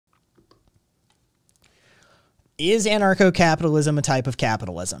Is anarcho-capitalism a type of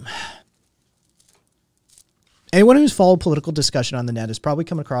capitalism? Anyone who's followed political discussion on the net has probably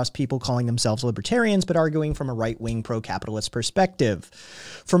come across people calling themselves libertarians, but arguing from a right-wing pro-capitalist perspective.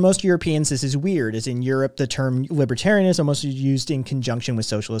 For most Europeans, this is weird, as in Europe, the term libertarian is almost used in conjunction with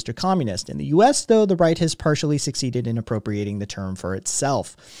socialist or communist. In the US, though, the right has partially succeeded in appropriating the term for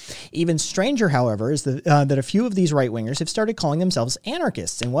itself. Even stranger, however, is that a few of these right-wingers have started calling themselves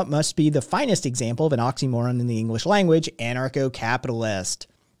anarchists, in what must be the finest example of an oxymoron in the English language, anarcho-capitalist.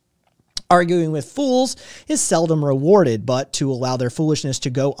 Arguing with fools is seldom rewarded, but to allow their foolishness to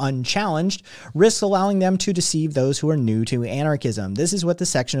go unchallenged risks allowing them to deceive those who are new to anarchism. This is what the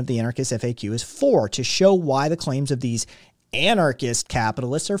section of the Anarchist FAQ is for, to show why the claims of these anarchist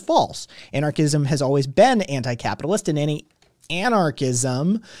capitalists are false. Anarchism has always been anti-capitalist, and any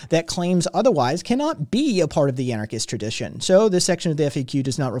anarchism that claims otherwise cannot be a part of the anarchist tradition. So this section of the FAQ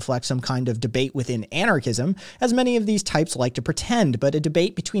does not reflect some kind of debate within anarchism, as many of these types like to pretend, but a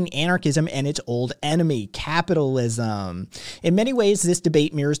debate between anarchism and its old enemy, capitalism. In many ways, this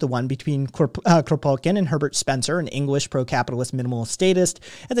debate mirrors the one between Kropotkin and Herbert Spencer, an English pro-capitalist minimalist statist,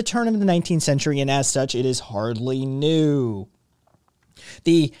 at the turn of the 19th century, and as such, it is hardly new.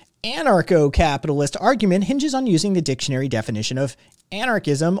 The anarcho-capitalist argument hinges on using the dictionary definition of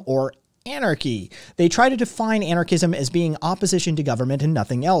anarchism or anarchy. They try to define anarchism as being opposition to government and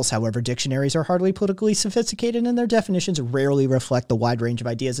nothing else. However, dictionaries are hardly politically sophisticated, and their definitions rarely reflect the wide range of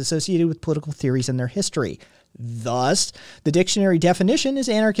ideas associated with political theories and their history. Thus, the dictionary definition is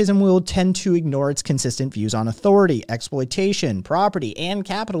anarchism will tend to ignore its consistent views on authority, exploitation, property, and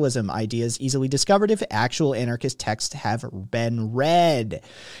capitalism, ideas easily discovered if actual anarchist texts have been read.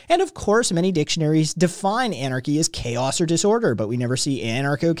 And of course, many dictionaries define anarchy as chaos or disorder, but we never see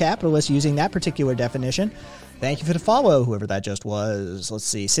anarcho-capitalists using that particular definition. Thank you for the follow, whoever that just was. Let's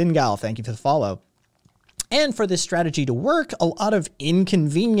see, Singal, thank you for the follow. And for this strategy to work, a lot of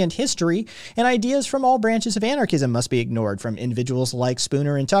inconvenient history and ideas from all branches of anarchism must be ignored, from individuals like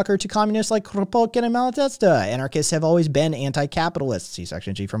Spooner and Tucker to communists like Kropotkin and Malatesta. Anarchists have always been anti-capitalists. See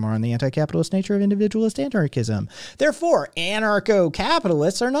Section G for more on the anti-capitalist nature of individualist anarchism. Therefore,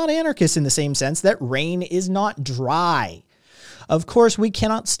 anarcho-capitalists are not anarchists in the same sense that rain is not dry. Of course, we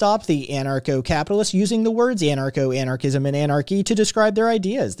cannot stop the anarcho-capitalists using the words anarcho, anarchism, and anarchy to describe their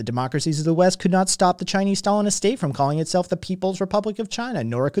ideas. The democracies of the West could not stop the Chinese Stalinist state from calling itself the People's Republic of China,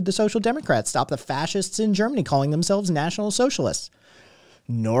 nor could the Social Democrats stop the fascists in Germany calling themselves National Socialists.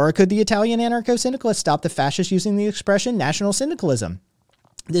 Nor could the Italian anarcho-syndicalists stop the fascists using the expression National Syndicalism.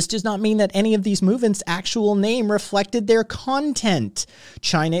 This does not mean that any of these movements' actual name reflected their content.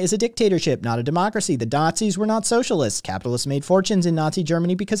 China is a dictatorship, not a democracy. The Nazis were not socialists. Capitalists made fortunes in Nazi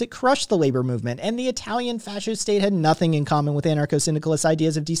Germany because it crushed the labor movement, and the Italian fascist state had nothing in common with anarcho-syndicalist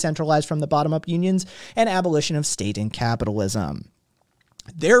ideas of decentralized from the bottom-up unions and abolition of state and capitalism.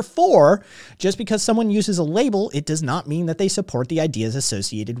 Therefore, just because someone uses a label, it does not mean that they support the ideas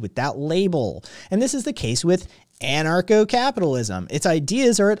associated with that label. And this is the case with anarcho-capitalism. Its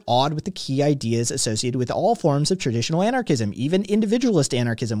ideas are at odds with the key ideas associated with all forms of traditional anarchism, even individualist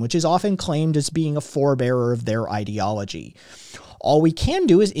anarchism, which is often claimed as being a forebearer of their ideology. All we can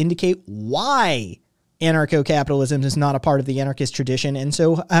do is indicate why anarcho-capitalism is not a part of the anarchist tradition and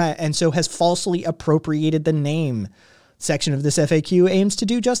so has falsely appropriated the name. Section of this FAQ aims to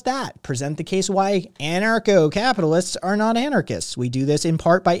do just that, present the case why anarcho-capitalists are not anarchists. We do this in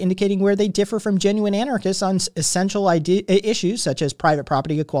part by indicating where they differ from genuine anarchists on essential issues such as private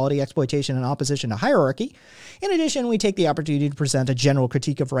property, equality, exploitation, and opposition to hierarchy. In addition, we take the opportunity to present a general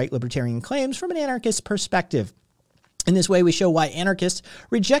critique of right libertarian claims from an anarchist perspective. In this way, we show why anarchists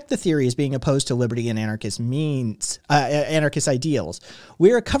reject the theory as being opposed to liberty and anarchist ideals.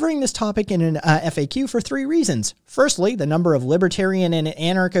 We are covering this topic in an FAQ for three reasons. Firstly, the number of libertarian and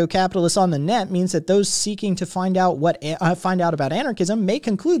anarcho-capitalists on the net means that those seeking to find out about anarchism may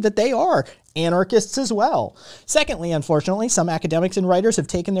conclude that they are anarchists as well. Secondly, unfortunately, some academics and writers have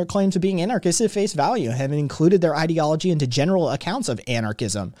taken their claims of being anarchists at face value, having included their ideology into general accounts of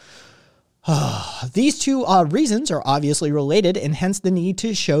anarchism. These two reasons are obviously related, and hence the need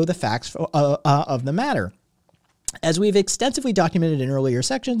to show the facts of the matter. As we've extensively documented in earlier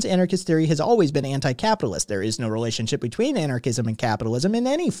sections, anarchist theory has always been anti-capitalist. There is no relationship between anarchism and capitalism in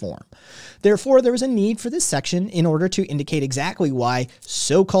any form. Therefore, there is a need for this section in order to indicate exactly why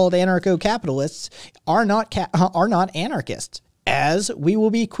so-called anarcho-capitalists are not anarchists. As will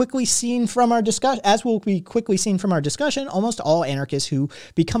be quickly seen from our discussion, almost all anarchists who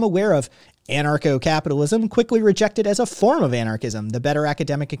become aware of Anarcho-capitalism, quickly rejected as a form of anarchism. The better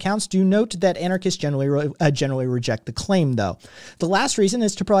academic accounts do note that anarchists generally reject the claim, though. The last reason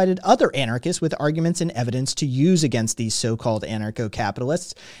is to provide other anarchists with arguments and evidence to use against these so-called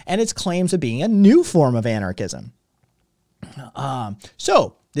anarcho-capitalists and its claims of being a new form of anarchism.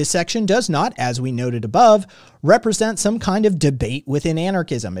 So this section does not, as we noted above, represent some kind of debate within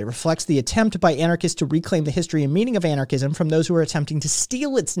anarchism. It reflects the attempt by anarchists to reclaim the history and meaning of anarchism from those who are attempting to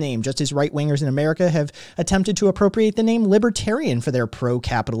steal its name, just as right-wingers in America have attempted to appropriate the name libertarian for their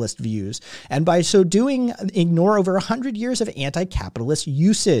pro-capitalist views, and by so doing, ignore over 100 years of anti-capitalist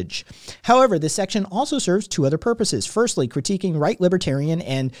usage. However, this section also serves two other purposes. Firstly, critiquing right-libertarian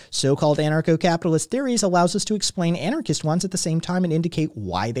and so-called anarcho-capitalist theories allows us to explain anarchist ones at the same time and indicate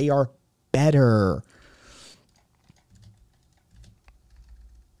why they are better.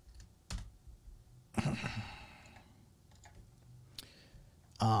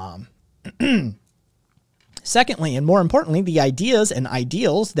 Secondly, and more importantly, the ideas and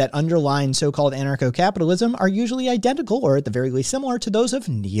ideals that underline so-called anarcho-capitalism are usually identical, or at the very least similar, to those of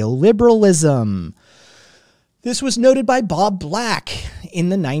neoliberalism. This was noted by Bob Black in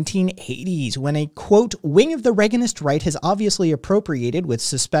the 1980s when a, quote, wing of the Reaganist right has obviously appropriated with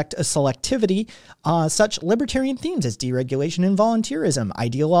suspect selectivity such libertarian themes as deregulation and volunteerism.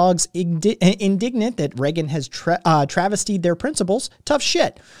 Ideologues indignant that Reagan has travestied their principles. Tough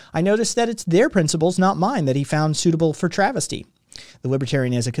shit. I noticed that it's their principles, not mine, that he found suitable for travesty. The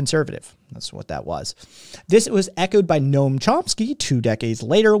libertarian is a conservative. That's what that was. This was echoed by Noam Chomsky 2 decades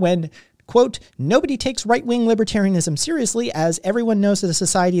later when, quote, nobody takes right-wing libertarianism seriously as everyone knows that a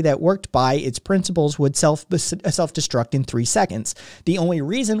society that worked by its principles would self-destruct in 3 seconds. The only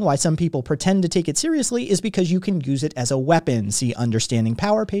reason why some people pretend to take it seriously is because you can use it as a weapon. See Understanding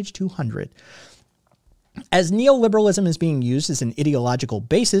Power, page 200. As neoliberalism is being used as an ideological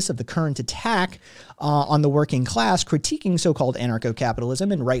basis of the current attack on the working class, critiquing so-called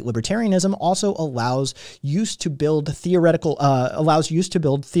anarcho-capitalism and right libertarianism also allows use to build theoretical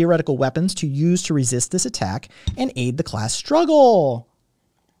weapons to use to resist this attack and aid the class struggle.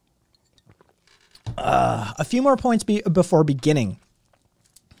 A few more points before beginning.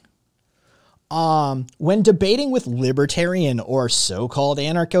 When debating with libertarian or so-called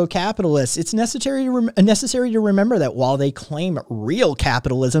anarcho-capitalists, it's necessary to remember that while they claim real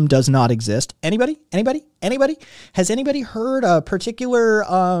capitalism does not exist, anybody? Has anybody heard a particular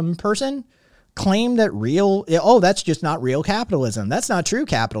person claim that that's just not real capitalism? That's not true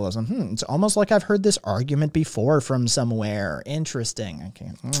capitalism. It's almost like I've heard this argument before from somewhere. Interesting.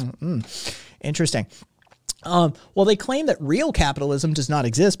 Okay. Interesting. Well, they claim that real capitalism does not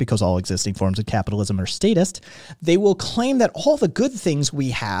exist because all existing forms of capitalism are statist. They will claim that all the good things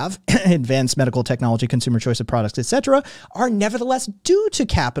we have, advanced medical technology, consumer choice of products, etc., are nevertheless due to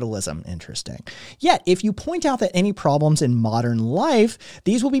capitalism. Interesting. Yet, if you point out that any problems in modern life,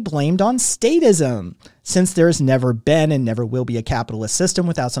 these will be blamed on statism. Since there has never been and never will be a capitalist system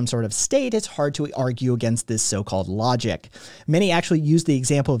without some sort of state, it's hard to argue against this so-called logic. Many actually use the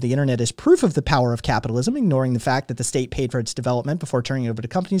example of the internet as proof of the power of capitalism, ignoring the fact that the state paid for its development before turning it over to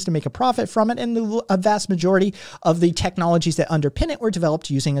companies to make a profit from it, and a vast majority of the technologies that underpin it were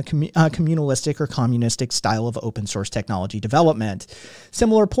developed using a communalistic or communistic style of open source technology development.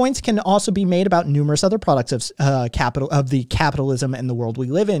 Similar points can also be made about numerous other products of the capitalism and the world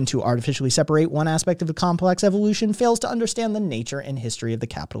we live in. To artificially separate one aspect of the complex evolution fails to understand the nature and history of the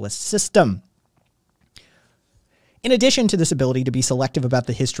capitalist system. In addition to this ability to be selective about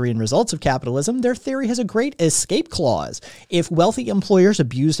the history and results of capitalism, their theory has a great escape clause. If wealthy employers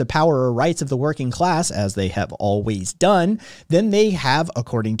abuse the power or rights of the working class, as they have always done, then they have,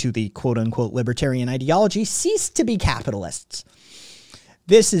 according to the quote-unquote libertarian ideology, ceased to be capitalists.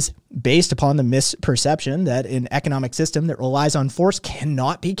 This is based upon the misperception that an economic system that relies on force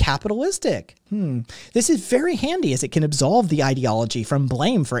cannot be capitalistic. This is very handy as it can absolve the ideology from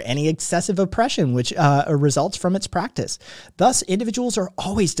blame for any excessive oppression which results from its practice. Thus, individuals are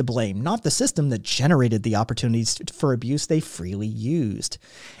always to blame, not the system that generated the opportunities for abuse they freely used.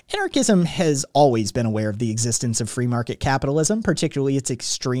 Anarchism has always been aware of the existence of free market capitalism, particularly its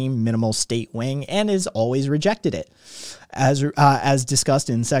extreme minimal state wing, and has always rejected it. As discussed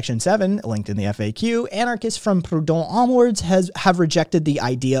in Section 7, linked in the FAQ, anarchists from Proudhon onwards have rejected the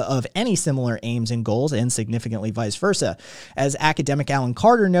idea of any similar aims and goals, and significantly vice versa. As academic Alan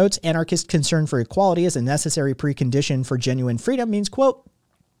Carter notes, anarchist concern for equality as a necessary precondition for genuine freedom means, quote,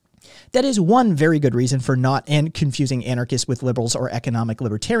 That is one very good reason for not confusing anarchists with liberals or economic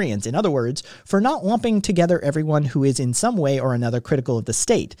libertarians. In other words, for not lumping together everyone who is in some way or another critical of the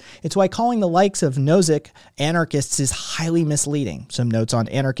state. It's why calling the likes of Nozick anarchists is highly misleading. Some notes on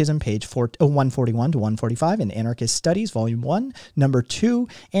anarchism, page 141 to 145 in Anarchist Studies, volume 1, number 2,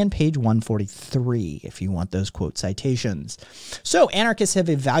 and page 143, if you want those quote citations. So anarchists have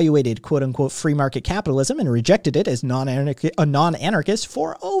evaluated quote-unquote free market capitalism and rejected it as non-anarchist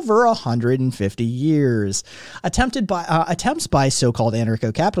for over 150 years. Attempts by so-called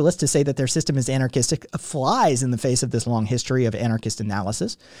anarcho-capitalists to say that their system is anarchistic flies in the face of this long history of anarchist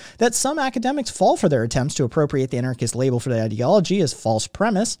analysis. That some academics fall for their attempts to appropriate the anarchist label for the ideology is false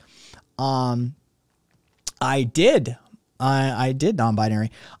premise. I did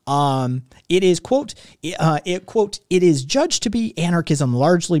non-binary. It is, quote, it is judged to be anarchism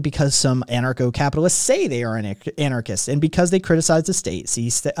largely because some anarcho-capitalists say they are anarchists and because they criticize the state.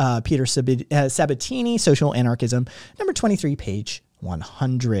 See Peter Sabatini, Social Anarchism, number 23, page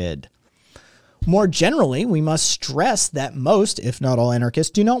 100. More generally, we must stress that most, if not all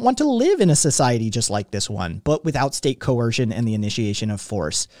anarchists, do not want to live in a society just like this one, but without state coercion and the initiation of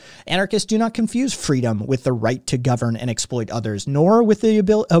force. Anarchists do not confuse freedom with the right to govern and exploit others, nor with the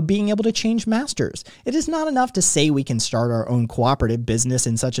ability of being able to change masters. It is not enough to say we can start our own cooperative business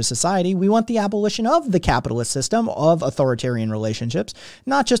in such a society. We want the abolition of the capitalist system of authoritarian relationships,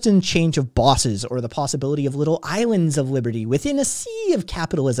 not just in change of bosses or the possibility of little islands of liberty within a sea of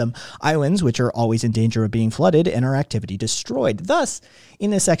capitalism, islands which are always in danger of being flooded and our activity destroyed. Thus,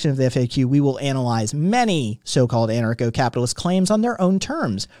 in this section of the FAQ, we will analyze many so-called anarcho-capitalist claims on their own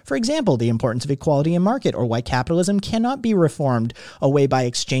terms. For example, the importance of equality in market, or why capitalism cannot be reformed away by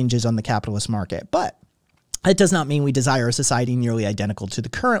exchanges on the capitalist market. But it does not mean we desire a society nearly identical to the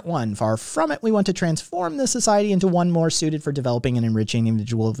current one. Far from it, we want to transform the society into one more suited for developing and enriching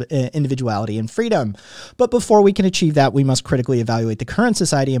individuality and freedom. But before we can achieve that, we must critically evaluate the current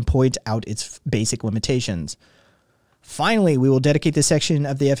society and point out its basic limitations. Finally, we will dedicate this section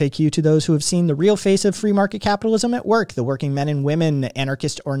of the FAQ to those who have seen the real face of free market capitalism at work, the working men and women,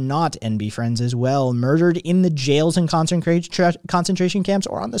 anarchist or not, NB friends as well, murdered in the jails and concentration camps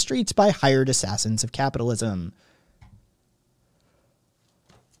or on the streets by hired assassins of capitalism.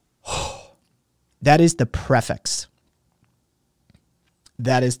 That is the prefix.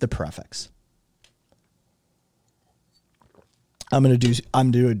 That is the prefix. I'm going to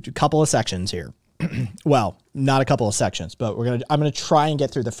do a couple of sections here. Well, not a couple of sections, but I'm going to try and get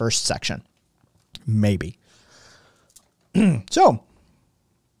through the first section. Maybe. So,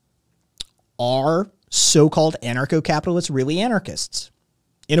 are so-called anarcho-capitalists really anarchists?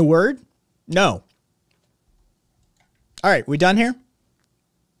 In a word, no. All right, we done here?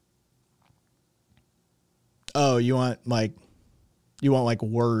 Oh, you want like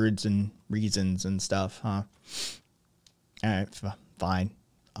words and reasons and stuff, huh? All right, fine.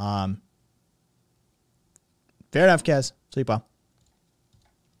 Fair enough, Kez. Sleep well.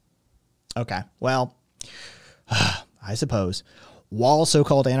 Okay, well, I suppose. While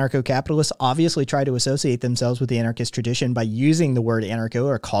so-called anarcho-capitalists obviously try to associate themselves with the anarchist tradition by using the word anarcho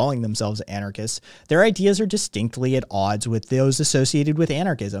or calling themselves anarchists, their ideas are distinctly at odds with those associated with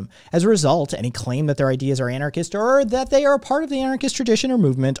anarchism. As a result, any claim that their ideas are anarchist or that they are part of the anarchist tradition or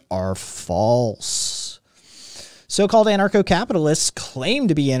movement are false. So-called anarcho-capitalists claim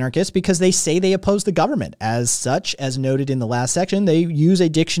to be anarchists because they say they oppose the government. As such, as noted in the last section, they use a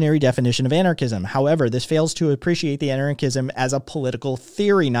dictionary definition of anarchism. However, this fails to appreciate the anarchism as a political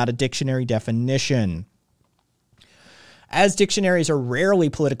theory, not a dictionary definition. As dictionaries are rarely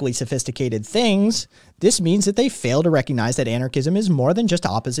politically sophisticated things, this means that they fail to recognize that anarchism is more than just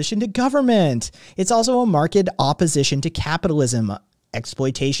opposition to government. It's also a marked opposition to capitalism,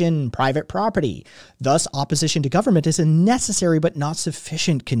 exploitation, private property. Thus, opposition to government is a necessary but not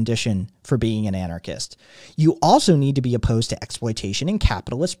sufficient condition for being an anarchist. You also need to be opposed to exploitation and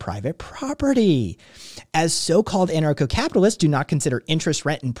capitalist private property. As so-called anarcho-capitalists do not consider interest,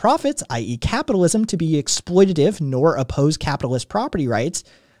 rent, and profits, i.e. capitalism, to be exploitative nor oppose capitalist property rights,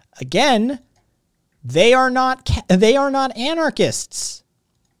 again, they are not anarchists.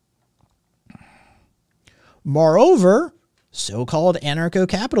 Moreover, so-called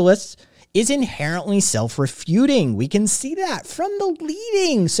anarcho-capitalists is inherently self-refuting. We can see that from the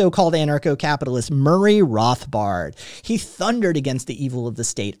leading so-called anarcho-capitalist, Murray Rothbard. He thundered against the evil of the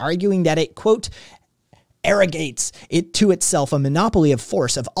state, arguing that it, quote, arrogates it to itself a monopoly of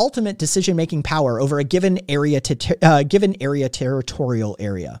force, of ultimate decision-making power over a given territorial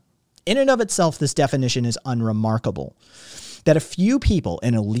area. In and of itself, this definition is unremarkable. That a few people,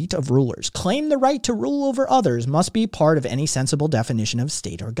 an elite of rulers, claim the right to rule over others must be part of any sensible definition of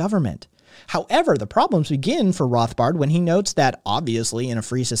state or government. However, the problems begin for Rothbard when he notes that, obviously, in a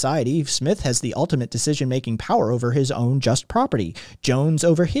free society, Smith has the ultimate decision-making power over his own just property, Jones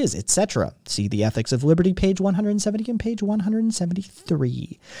over his, etc. See The Ethics of Liberty, page 170 and page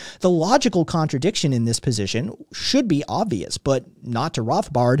 173. The logical contradiction in this position should be obvious, but not to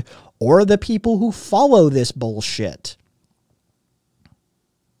Rothbard or the people who follow this bullshit.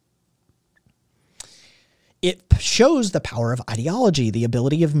 It shows the power of ideology, the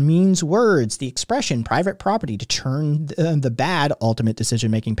ability of means words, the expression private property to turn the bad ultimate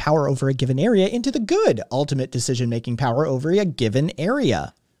decision-making power over a given area into the good ultimate decision-making power over a given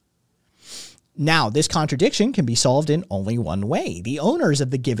area. Now, this contradiction can be solved in only one way. The owners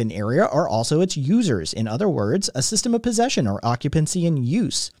of the given area are also its users. In other words, a system of possession or occupancy and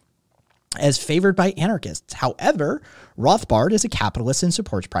use, as favored by anarchists. However, Rothbard is a capitalist and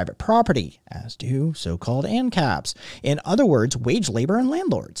supports private property, as do so-called ANCAPs. In other words, wage labor and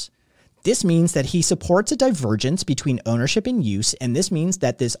landlords. This means that he supports a divergence between ownership and use, and this means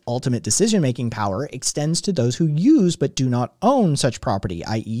that this ultimate decision-making power extends to those who use but do not own such property,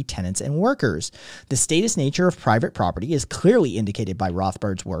 i.e. tenants and workers. The status nature of private property is clearly indicated by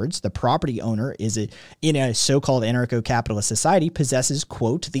Rothbard's words. The property owner in a so-called anarcho-capitalist society possesses,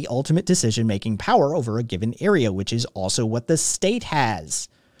 quote, the ultimate decision-making power over a given area, which is also what the state has.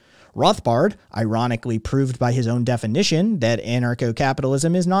 Rothbard, ironically proved by his own definition that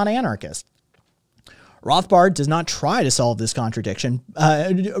anarcho-capitalism is not anarchist. Rothbard does not try to solve this contradiction.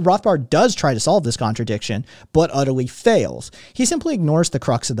 Rothbard does try to solve this contradiction, but utterly fails. He simply ignores the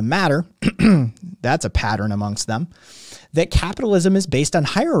crux of the matter. That's a pattern amongst them. That capitalism is based on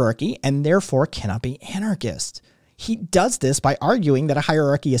hierarchy and therefore cannot be anarchist. He does this by arguing that a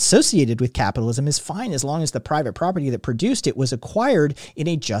hierarchy associated with capitalism is fine as long as the private property that produced it was acquired in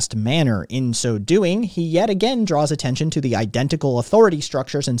a just manner. In so doing, he yet again draws attention to the identical authority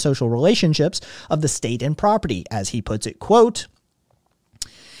structures and social relationships of the state and property. As he puts it, quote,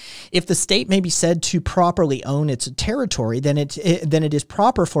 if the state may be said to properly own its territory, then it is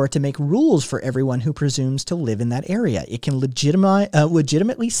proper for it to make rules for everyone who presumes to live in that area. It can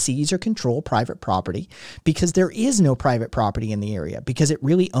legitimately seize or control private property because there is no private property in the area, because it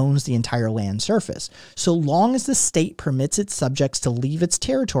really owns the entire land surface. So long as the state permits its subjects to leave its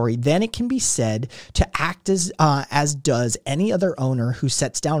territory, then it can be said to act as does any other owner who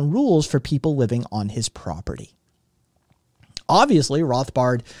sets down rules for people living on his property. Obviously,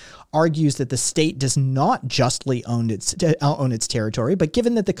 Rothbard argues that the state does not justly own its territory, but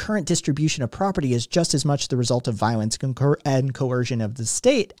given that the current distribution of property is just as much the result of violence and coercion of the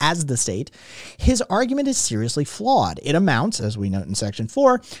state as the state, his argument is seriously flawed. It amounts, as we note in section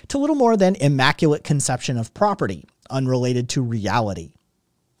 4, to little more than immaculate conception of property, unrelated to reality.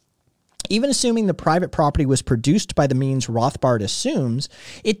 Even assuming the private property was produced by the means Rothbard assumes,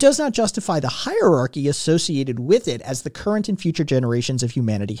 it does not justify the hierarchy associated with it, as the current and future generations of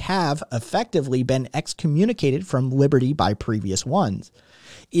humanity have effectively been excommunicated from liberty by previous ones.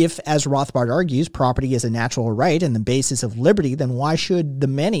 If, as Rothbard argues, property is a natural right and the basis of liberty, then why should the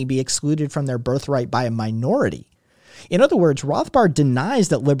many be excluded from their birthright by a minority? In other words, Rothbard denies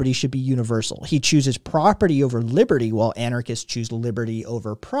that liberty should be universal. He chooses property over liberty, while anarchists choose liberty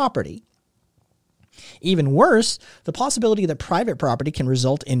over property. Even worse, the possibility that private property can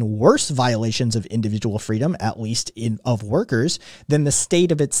result in worse violations of individual freedom, at least of workers, than the state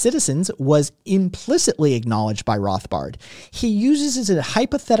of its citizens was implicitly acknowledged by Rothbard. He uses as a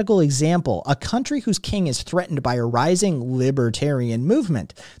hypothetical example a country whose king is threatened by a rising libertarian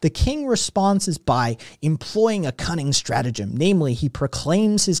movement. The king responds by employing a cunning stratagem, namely, he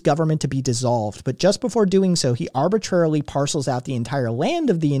proclaims his government to be dissolved, but just before doing so, he arbitrarily parcels out the entire land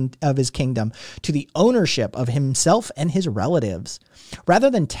of his kingdom to the ownership of himself and his relatives. Rather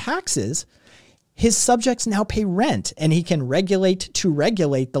than taxes, his subjects now pay rent, and he can regulate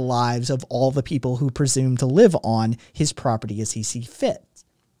the lives of all the people who presume to live on his property as he sees fit.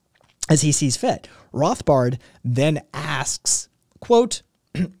 Rothbard then asks, quote,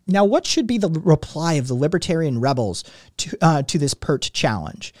 now, what should be the reply of the libertarian rebels to this pert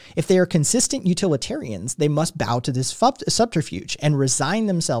challenge? If they are consistent utilitarians, they must bow to this subterfuge and resign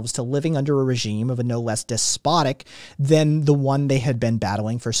themselves to living under a regime of a no less despotic than the one they had been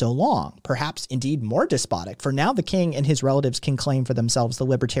battling for so long. Perhaps indeed more despotic, for now the king and his relatives can claim for themselves the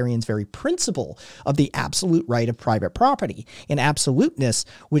libertarians' very principle of the absolute right of private property, an absoluteness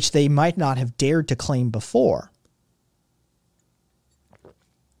which they might not have dared to claim before.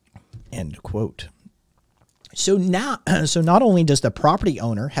 End quote. So not only does the property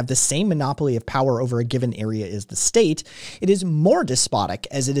owner have the same monopoly of power over a given area as the state, it is more despotic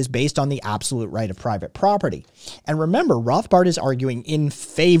as it is based on the absolute right of private property. And remember, Rothbard is arguing in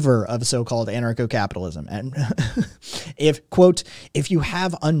favor of so-called anarcho-capitalism. And if you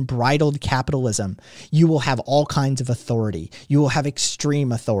have unbridled capitalism, you will have all kinds of authority. You will have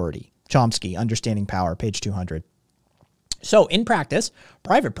extreme authority. Chomsky, Understanding Power, page 200. So in practice,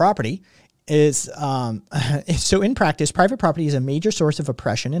 private property is private property is a major source of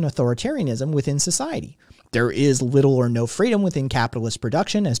oppression and authoritarianism within society. There is little or no freedom within capitalist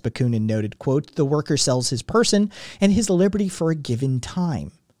production. As Bakunin noted, quote, the worker sells his person and his liberty for a given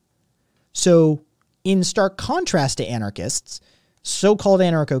time. So in stark contrast to anarchists, so-called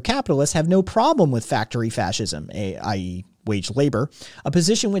anarcho-capitalists have no problem with factory fascism, i.e. wage labor, a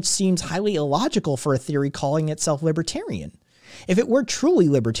position which seems highly illogical for a theory calling itself libertarian. If it were truly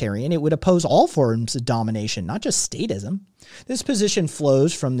libertarian, it would oppose all forms of domination, not just statism. This position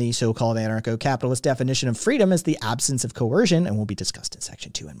flows from the so-called anarcho-capitalist definition of freedom as the absence of coercion, and will be discussed in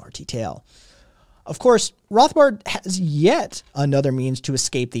section 2 in more detail. Of course, Rothbard has yet another means to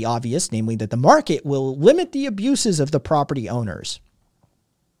escape the obvious, namely that the market will limit the abuses of the property owners.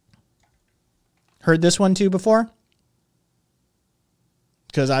 Heard this one too before?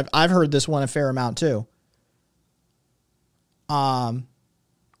 Because I've heard this one a fair amount too.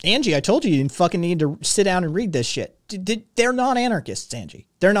 Angie, I told you fucking need to sit down and read this shit. They're not anarchists, Angie.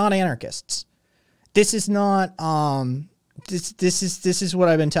 They're not anarchists. This is not, this is what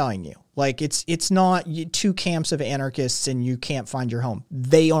I've been telling you. Like, it's not two camps of anarchists and you can't find your home.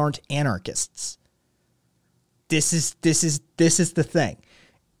 They aren't anarchists. This is the thing.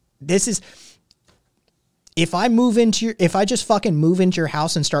 If I just fucking move into your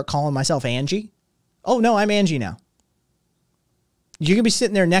house and start calling myself Angie, oh no, I'm Angie now. You can be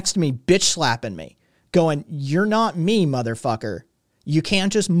sitting there next to me, bitch slapping me, going, you're not me, motherfucker. You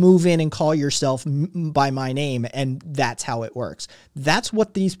can't just move in and call yourself by my name, and that's how it works. That's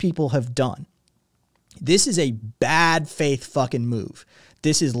what these people have done. This is a bad faith fucking move.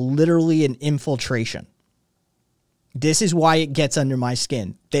 This is literally an infiltration. This is why it gets under my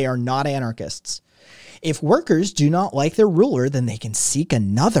skin. They are not anarchists. If workers do not like their ruler, then they can seek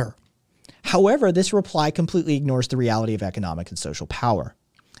another. However, this reply completely ignores the reality of economic and social power.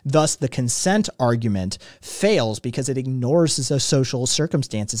 Thus, the consent argument fails because it ignores the social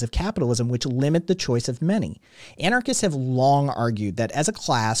circumstances of capitalism, which limit the choice of many. Anarchists have long argued that as a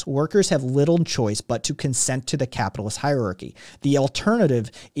class, workers have little choice but to consent to the capitalist hierarchy. The alternative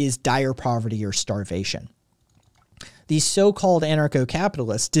is dire poverty or starvation. These so-called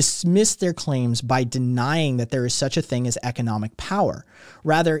anarcho-capitalists dismiss their claims by denying that there is such a thing as economic power.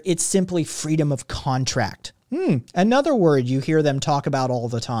 Rather, it's simply freedom of contract. Another word you hear them talk about all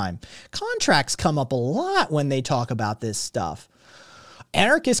the time. Contracts come up a lot when they talk about this stuff.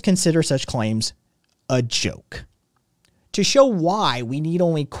 Anarchists consider such claims a joke. To show why, we need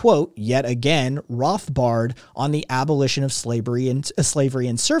only quote, yet again, Rothbard on the abolition of slavery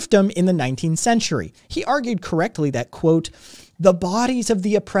and serfdom in the 19th century. He argued correctly that, quote, the bodies of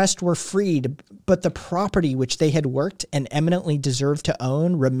the oppressed were freed, but the property which they had worked and eminently deserved to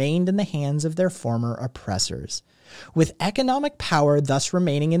own remained in the hands of their former oppressors. With economic power thus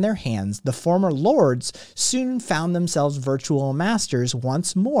remaining in their hands, the former lords soon found themselves virtual masters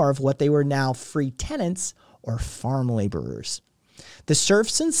once more of what they were now free tenants or farm laborers. The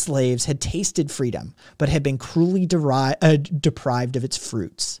serfs and slaves had tasted freedom, but had been cruelly deprived of its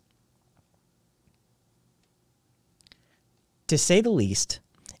fruits. To say the least,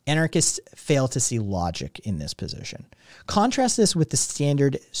 anarchists fail to see logic in this position. Contrast this with the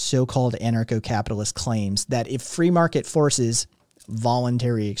standard so-called anarcho-capitalist claims that if free market forces,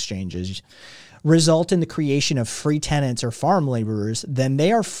 voluntary exchanges, result in the creation of free tenants or farm laborers, then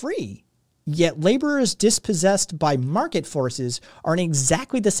they are free. Yet laborers dispossessed by market forces are in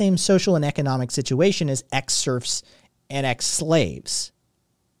exactly the same social and economic situation as ex-serfs and ex-slaves.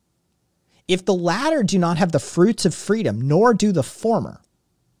 If the latter do not have the fruits of freedom, nor do the former.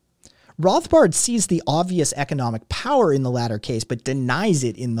 Rothbard sees the obvious economic power in the latter case, but denies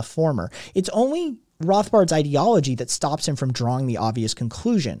it in the former. It's only Rothbard's ideology that stops him from drawing the obvious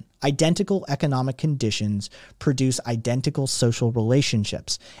conclusion. Identical economic conditions produce identical social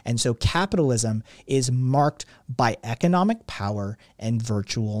relationships. And so capitalism is marked by economic power and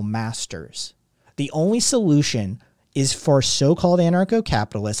virtual masters. The only solution is for so-called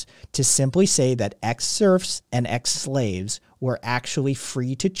anarcho-capitalists to simply say that ex-serfs and ex-slaves were actually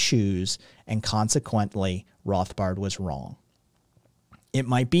free to choose, and consequently, Rothbard was wrong. It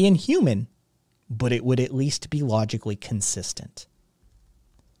might be inhuman, but it would at least be logically consistent.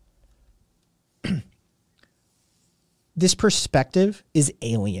 this perspective is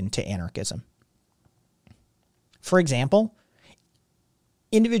alien to anarchism. For example,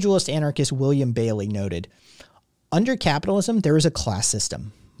 individualist anarchist William Bailey noted, under capitalism, there is a class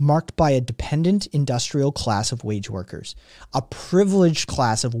system marked by a dependent industrial class of wage workers, a privileged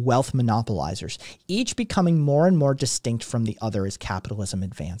class of wealth monopolizers, each becoming more and more distinct from the other as capitalism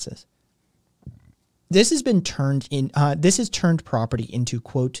advances. This has turned property into,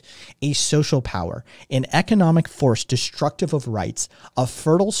 quote, a social power, an economic force destructive of rights, a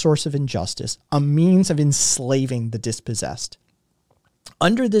fertile source of injustice, a means of enslaving the dispossessed.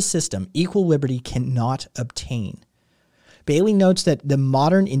 Under this system, equal liberty cannot obtain. Bailey notes that the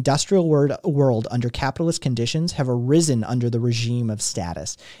modern industrial world under capitalist conditions have arisen under the regime of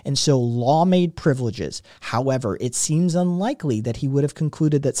status, and so law-made privileges. However, it seems unlikely that he would have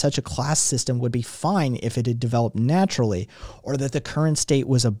concluded that such a class system would be fine if it had developed naturally, or that the current state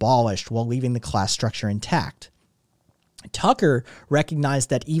was abolished while leaving the class structure intact. Tucker recognized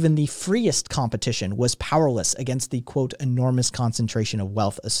that even the freest competition was powerless against the, quote, enormous concentration of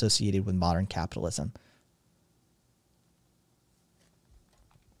wealth associated with modern capitalism.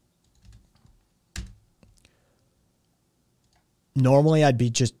 Normally, I'd be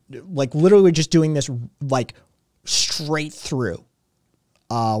just like literally just doing this like straight through.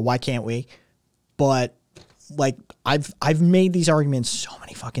 Why can't we? But like I've made these arguments so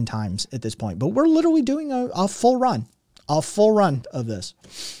many fucking times at this point. But we're literally doing a full run of this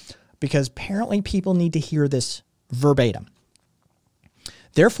because apparently people need to hear this verbatim.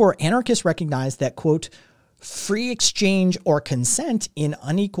 Therefore, anarchists recognize that, quote, free exchange or consent in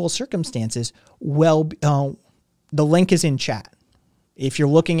unequal circumstances. Well, the link is in chat. If you're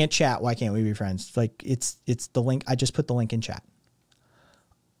looking at chat, why can't we be friends? Like it's the link. I just put the link in chat.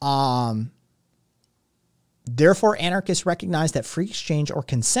 Therefore, anarchists recognize that free exchange or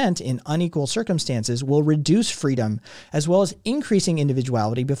consent in unequal circumstances will reduce freedom as well as increasing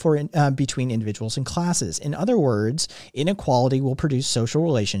individuality between individuals and classes. In other words, inequality will produce social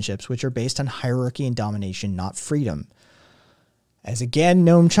relationships which are based on hierarchy and domination, not freedom. As again,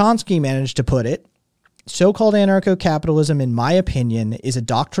 Noam Chomsky managed to put it, so-called anarcho-capitalism, in my opinion, is a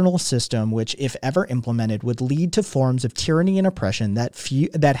doctrinal system which, if ever implemented, would lead to forms of tyranny and oppression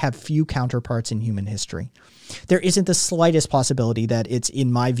that have few counterparts in human history. There isn't the slightest possibility that its,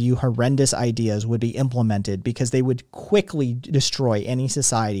 in my view, horrendous ideas would be implemented because they would quickly destroy any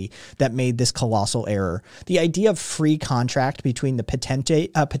society that made this colossal error. The idea of free contract between the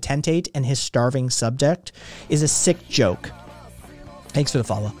potentate and his starving subject is a sick joke. Thanks for the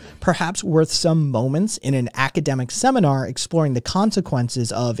follow. Perhaps worth some moments in an academic seminar exploring the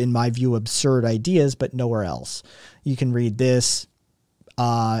consequences of, in my view, absurd ideas, but nowhere else. You can read this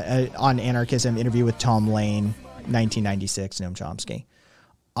on Anarchism, interview with Tom Lane, 1996, Noam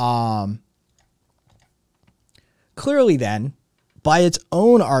Chomsky. Clearly then, by its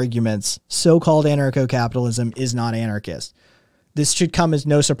own arguments, so-called anarcho-capitalism is not anarchist. This should come as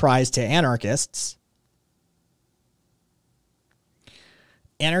no surprise to anarchists.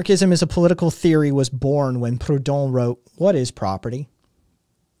 Anarchism as a political theory was born when Proudhon wrote, "What is property?"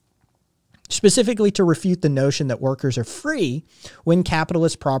 specifically to refute the notion that workers are free when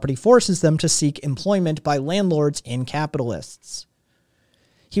capitalist property forces them to seek employment by landlords and capitalists.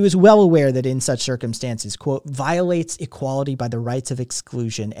 He was well aware that in such circumstances, quote, violates equality by the rights of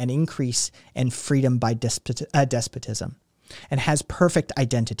exclusion and increase and freedom by despotism, and has perfect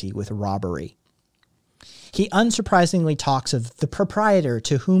identity with robbery. He unsurprisingly talks of the proprietor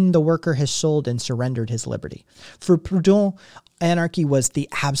to whom the worker has sold and surrendered his liberty. For Proudhon, anarchy was the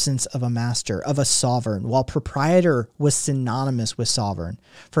absence of a master, of a sovereign, while proprietor was synonymous with sovereign.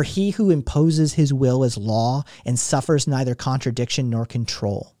 For he who imposes his will is law and suffers neither contradiction nor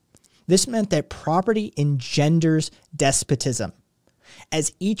control. This meant that property engenders despotism,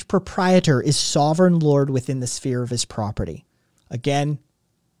 as each proprietor is sovereign lord within the sphere of his property. Again,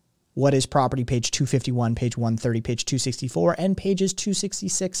 What is Property, page 251, page 130, page 264, and pages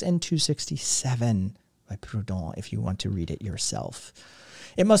 266 and 267 by Proudhon, if you want to read it yourself.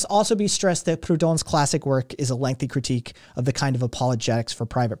 It must also be stressed that Proudhon's classic work is a lengthy critique of the kind of apologetics for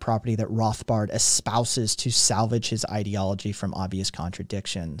private property that Rothbard espouses to salvage his ideology from obvious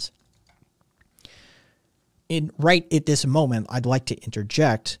contradictions. Right at this moment, I'd like to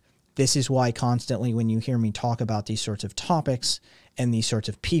interject. This is why constantly when you hear me talk about these sorts of topics and these sorts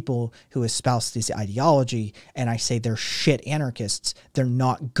of people who espouse this ideology, and I say they're shit anarchists, they're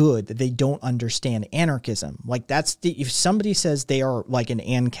not good, they don't understand anarchism. Like that's the, if somebody says they are like an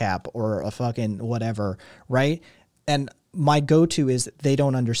ANCAP or a fucking whatever, right? And my go-to is they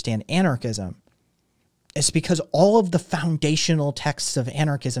don't understand anarchism. It's because all of the foundational texts of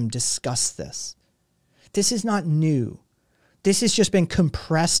anarchism discuss this. This is not new. This has just been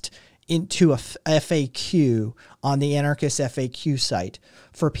compressed into a FAQ on the Anarchist FAQ site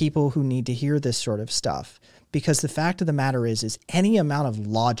for people who need to hear this sort of stuff. Because the fact of the matter is any amount of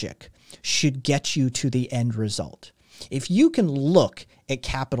logic should get you to the end result. If you can look at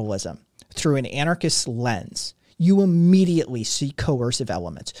capitalism through an anarchist lens, you immediately see coercive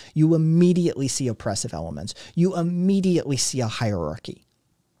elements. You immediately see oppressive elements. You immediately see a hierarchy.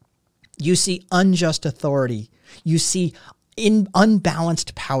 You see unjust authority. You see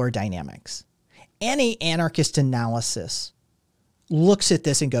unbalanced power dynamics. Any anarchist analysis looks at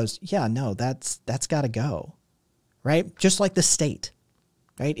this and goes, yeah, no, that's got to go, right? Just like the state,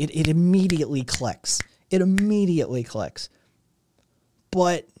 right? It immediately clicks. It immediately clicks.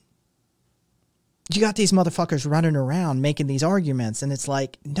 But you got these motherfuckers running around making these arguments, and it's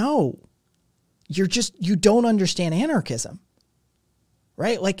like, no, you don't understand anarchism,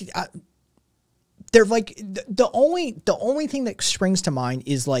 right? Like, they're like, the only thing that springs to mind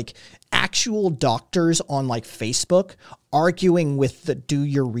is like actual doctors on like Facebook arguing with the do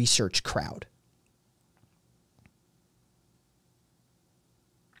your research crowd.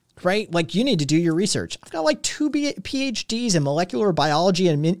 Right? Like, you need to do your research. I've got like 2 PhDs in molecular biology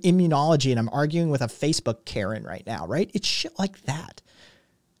and immunology, and I'm arguing with a Facebook Karen right now, right? It's shit like that.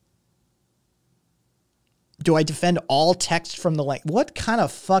 Do I defend all text from the link? What kind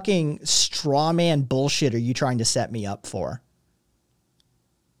of fucking straw man bullshit are you trying to set me up for?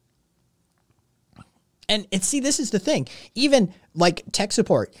 And see, this is the thing. Even like tech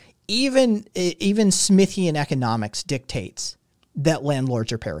support, even Smithian economics dictates that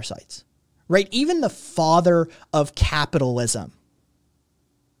landlords are parasites, right? Even the father of capitalism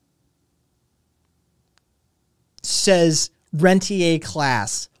says rentier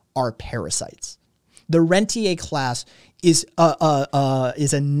class are parasites. The rentier class is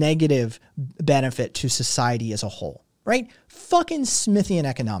a negative benefit to society as a whole, right? Fucking Smithian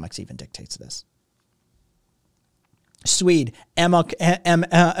economics even dictates this. Swede,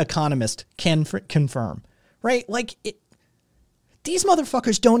 economist, can confirm, right? Like, these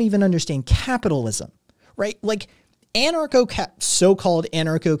motherfuckers don't even understand capitalism, right? Like, so-called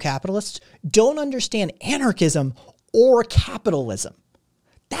anarcho-capitalists don't understand anarchism or capitalism.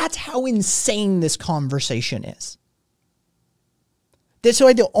 That's how insane this conversation is. That's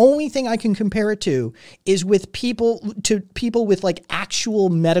why the only thing I can compare it to is with people with like actual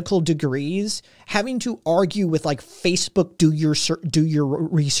medical degrees having to argue with like Facebook do your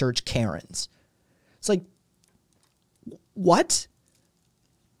research Karens. It's like, what?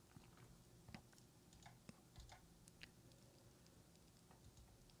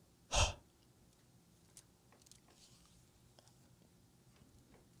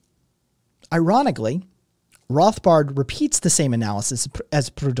 Ironically, Rothbard repeats the same analysis as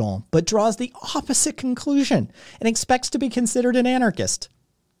Proudhon, but draws the opposite conclusion and expects to be considered an anarchist.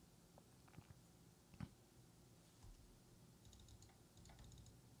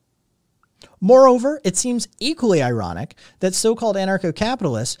 Moreover, it seems equally ironic that so-called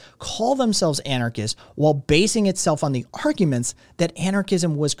anarcho-capitalists call themselves anarchists while basing itself on the arguments that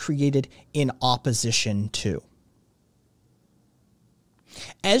anarchism was created in opposition to.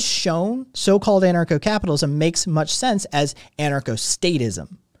 As shown, so-called anarcho-capitalism makes much sense as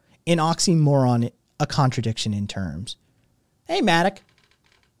anarcho-statism, an oxymoron, a contradiction in terms. Hey, Maddock.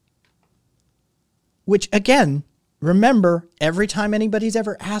 Which, again, remember, every time anybody's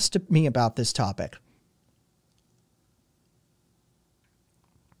ever asked me about this topic.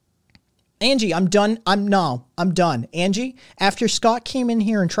 Angie, I'm done. I'm done. Angie, after Scott came in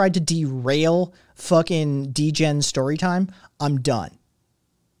here and tried to derail fucking DGen story time, I'm done.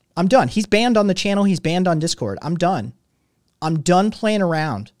 I'm done. He's banned on the channel. He's banned on Discord. I'm done. I'm done playing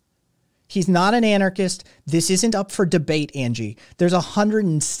around. He's not an anarchist. This isn't up for debate, Angie. There's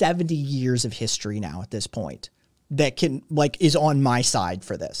 170 years of history now at this point that can is on my side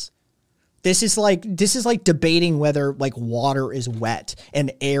for this. This is like debating whether like water is wet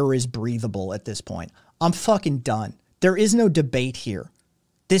and air is breathable at this point. I'm fucking done. There is no debate here.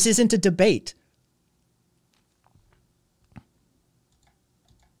 This isn't a debate.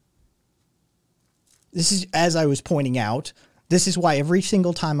 This is, as I was pointing out, this is why every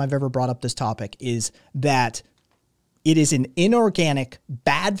single time I've ever brought up this topic is that it is an inorganic,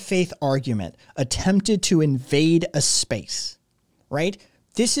 bad faith argument attempted to invade a space, right?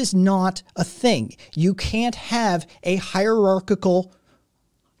 This is not a thing. You can't have a hierarchical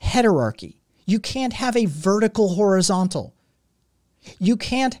heterarchy. You can't have a vertical horizontal. You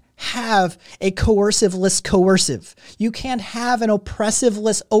can't have a coercive-less coercive. You can't have an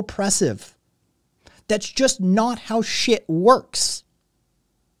oppressive-less oppressive. That's just not how shit works.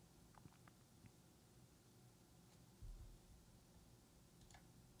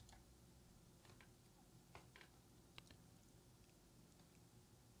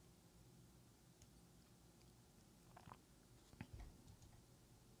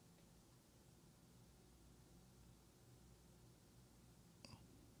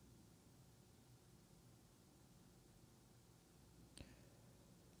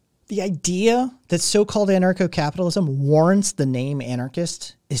 The idea that so-called anarcho-capitalism warrants the name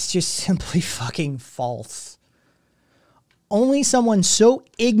anarchist is just simply fucking false. Only someone so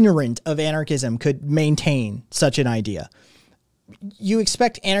ignorant of anarchism could maintain such an idea. You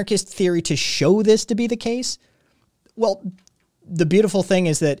expect anarchist theory to show this to be the case? Well, the beautiful thing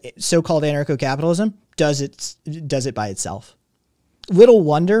is that so-called anarcho-capitalism does it by itself. Little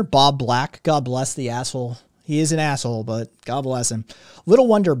wonder Bob Black, God bless the asshole. He is an asshole, but God bless him. Little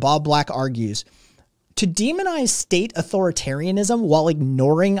wonder Bob Black argues, to demonize state authoritarianism while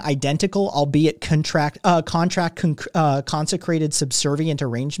ignoring identical, albeit consecrated subservient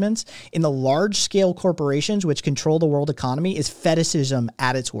arrangements in the large-scale corporations which control the world economy is fetishism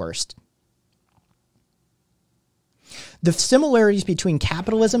at its worst. The similarities between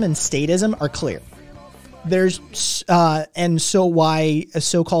capitalism and statism are clear. And so why a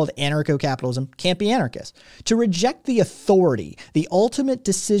so-called anarcho-capitalism can't be anarchist. To reject the authority, the ultimate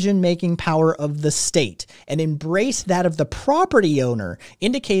decision-making power of the state, and embrace that of the property owner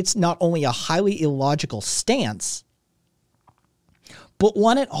indicates not only a highly illogical stance, but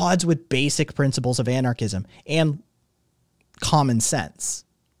one at odds with basic principles of anarchism and common sense.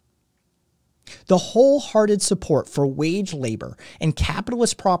 The wholehearted support for wage labor and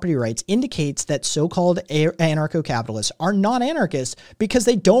capitalist property rights indicates that so-called anarcho-capitalists are not anarchists because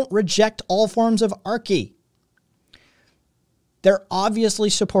they don't reject all forms of anarchy. They're obviously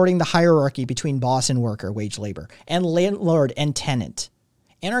supporting the hierarchy between boss and worker, wage labor, and landlord and tenant.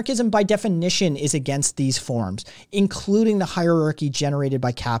 Anarchism, by definition, is against these forms, including the hierarchy generated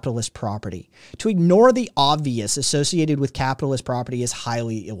by capitalist property. To ignore the obvious associated with capitalist property is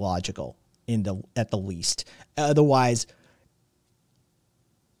highly illogical. At the least. Otherwise,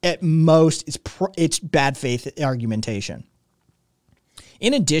 at most, it's bad faith argumentation.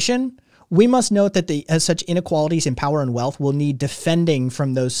 In addition, we must note that such inequalities in power and wealth will need defending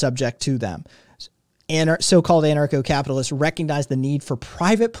from those subject to them. So-called anarcho-capitalists recognize the need for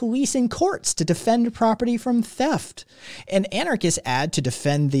private police and courts to defend property from theft. And anarchists add to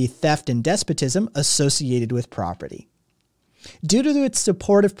defend the theft and despotism associated with property. Due to its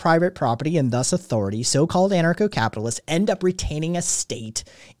support of private property and thus authority, so-called anarcho-capitalists end up retaining a state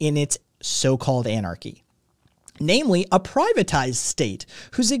in its so-called anarchy. Namely, a privatized state,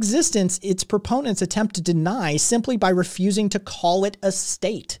 whose existence its proponents attempt to deny simply by refusing to call it a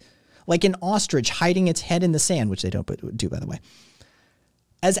state, like an ostrich hiding its head in the sand, which they don't do, by the way.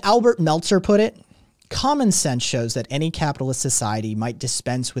 As Albert Meltzer put it, common sense shows that any capitalist society might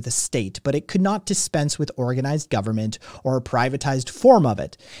dispense with a state, but it could not dispense with organized government or a privatized form of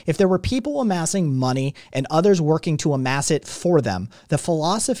it. If there were people amassing money and others working to amass it for them, the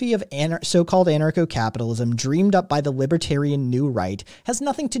philosophy of so-called anarcho-capitalism dreamed up by the libertarian New Right has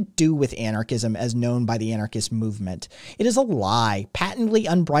nothing to do with anarchism as known by the anarchist movement. It is a lie, patently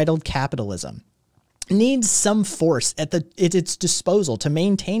unbridled capitalism needs some force at its disposal to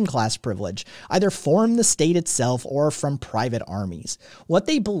maintain class privilege, either from the state itself or from private armies. What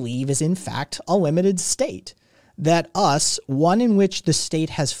they believe is in fact a limited state. That us, one in which the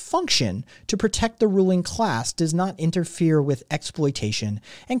state has function to protect the ruling class, does not interfere with exploitation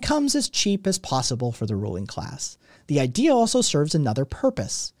and comes as cheap as possible for the ruling class. The idea also serves another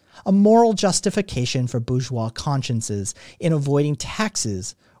purpose, a moral justification for bourgeois consciences in avoiding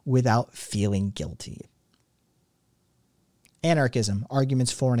taxes without feeling guilty. Anarchism,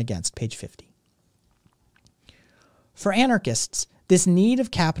 Arguments For and Against, page 50. For anarchists, this need of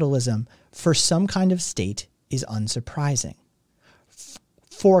capitalism for some kind of state is unsurprising.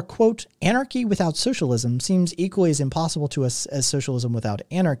 For, quote, anarchy without socialism seems equally as impossible to us as socialism without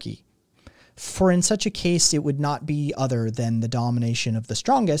anarchy. For in such a case, it would not be other than the domination of the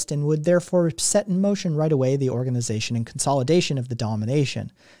strongest and would therefore set in motion right away the organization and consolidation of the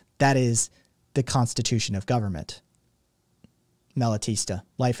domination. That is the constitution of government. Malatesta,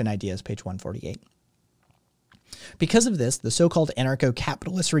 Life and Ideas, page 148. Because of this, the so-called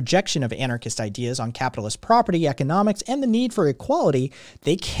anarcho-capitalist rejection of anarchist ideas on capitalist property, economics, and the need for equality,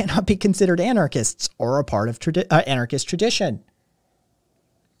 they cannot be considered anarchists or a part of anarchist tradition.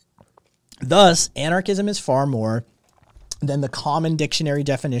 Thus, anarchism is far more than the common dictionary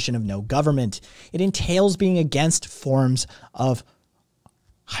definition of no government. It entails being against forms of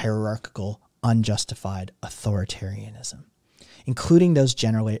hierarchical, unjustified authoritarianism, including those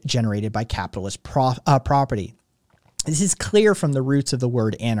generated by capitalist property. This is clear from the roots of the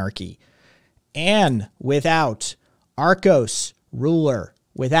word anarchy. An, without, archos, ruler,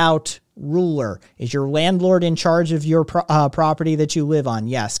 without, ruler. Is your landlord in charge of your property that you live on?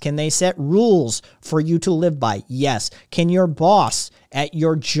 Yes. Can they set rules for you to live by? Yes. Can your boss at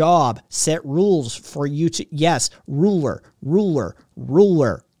your job set rules for you to? Yes. Ruler, ruler,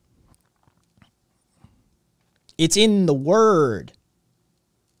 ruler. It's in the word.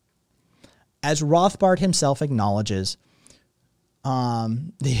 As Rothbard himself acknowledges, yeah,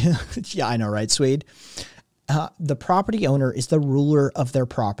 I know, right, Swede? The property owner is the ruler of their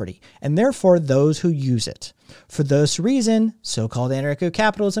property, and therefore those who use it. For this reason, so-called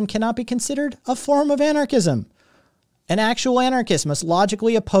anarcho-capitalism cannot be considered a form of anarchism. An actual anarchist must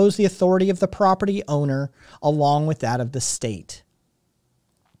logically oppose the authority of the property owner along with that of the state.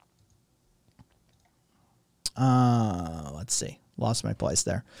 Let's see. Lost my place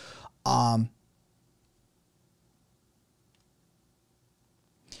there.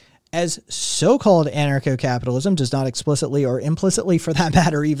 As so-called anarcho-capitalism does not explicitly or implicitly, for that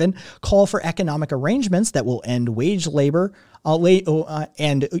matter even, call for economic arrangements that will end wage labor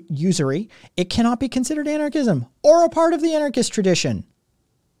and usury, it cannot be considered anarchism or a part of the anarchist tradition.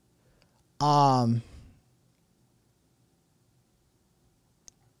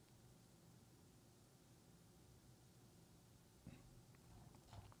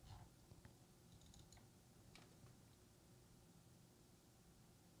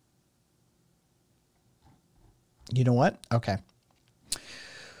 You know what? Okay.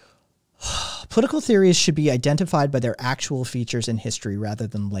 Political theories should be identified by their actual features in history rather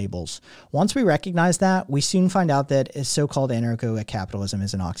than labels. Once we recognize that, we soon find out that so-called anarcho-capitalism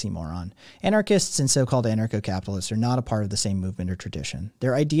is an oxymoron. Anarchists and so-called anarcho-capitalists are not a part of the same movement or tradition.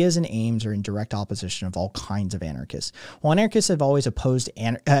 Their ideas and aims are in direct opposition of all kinds of anarchists. While anarchists have always opposed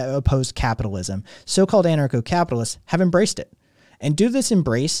capitalism, so-called anarcho-capitalists have embraced it. And due to this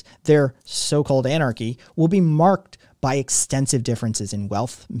embrace, their so-called anarchy will be marked by extensive differences in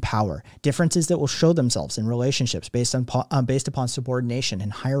wealth and power, differences that will show themselves in relationships based upon subordination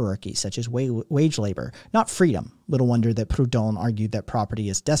and hierarchy, such as wage labor, not freedom. Little wonder that Proudhon argued that property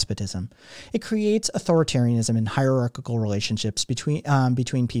is despotism. It creates authoritarianism and hierarchical relationships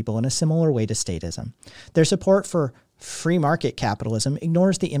between people in a similar way to statism. Their support for free market capitalism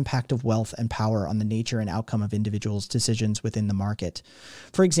ignores the impact of wealth and power on the nature and outcome of individuals' decisions within the market.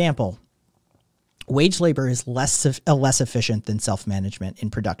 For example, wage labor is less efficient than self-management in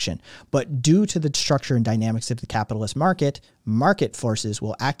production, but due to the structure and dynamics of the capitalist market, market forces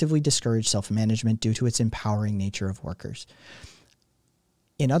will actively discourage self-management due to its empowering nature of workers.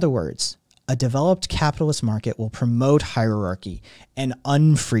 In other words, a developed capitalist market will promote hierarchy and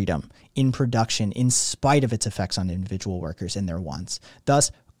unfreedom in production in spite of its effects on individual workers and their wants.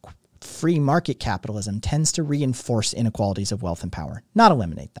 Thus, free market capitalism tends to reinforce inequalities of wealth and power, not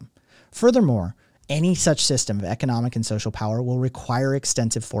eliminate them. Furthermore, any such system of economic and social power will require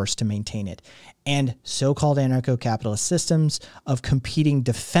extensive force to maintain it, and so-called anarcho-capitalist systems of competing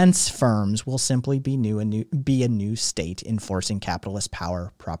defense firms will simply be a new state enforcing capitalist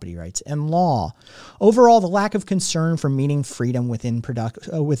power, property rights, and law. Overall, the lack of concern for meaning freedom within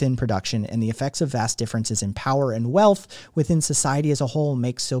production and the effects of vast differences in power and wealth within society as a whole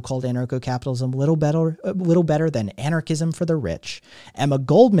makes so-called anarcho-capitalism little better than anarchism for the rich. Emma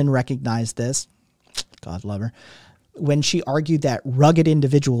Goldman recognized this, God love her, when she argued that rugged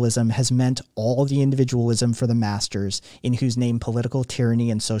individualism has meant all the individualism for the masters, in whose name political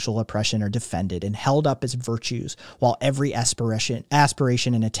tyranny and social oppression are defended and held up as virtues, while every aspiration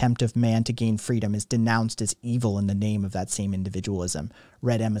and attempt of man to gain freedom is denounced as evil in the name of that same individualism.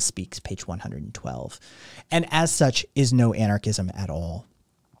 Read Emma Speaks, page 112. And as such is no anarchism at all.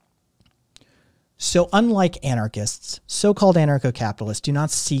 So unlike anarchists, so-called anarcho-capitalists do not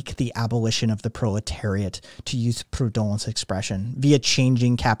seek the abolition of the proletariat, to use Proudhon's expression, via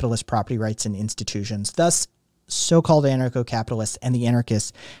changing capitalist property rights and institutions. Thus, so-called anarcho-capitalists and the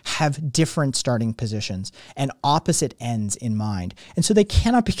anarchists have different starting positions and opposite ends in mind, and so they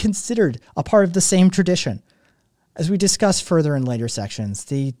cannot be considered a part of the same tradition. As we discuss further in later sections,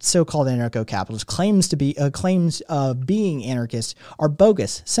 the so-called anarcho-capitalist claims of being anarchists are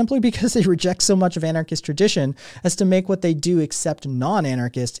bogus simply because they reject so much of anarchist tradition as to make what they do accept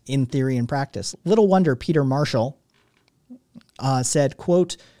non-anarchists in theory and practice. Little wonder Peter Marshall said,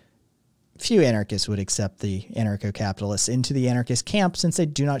 quote, "Few anarchists would accept the anarcho-capitalists into the anarchist camp since they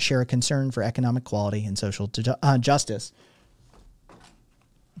do not share a concern for economic equality and social justice,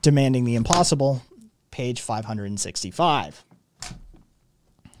 demanding the impossible." Page 565.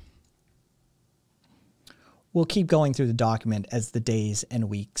 We'll keep going through the document as the days and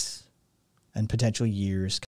weeks and potentially years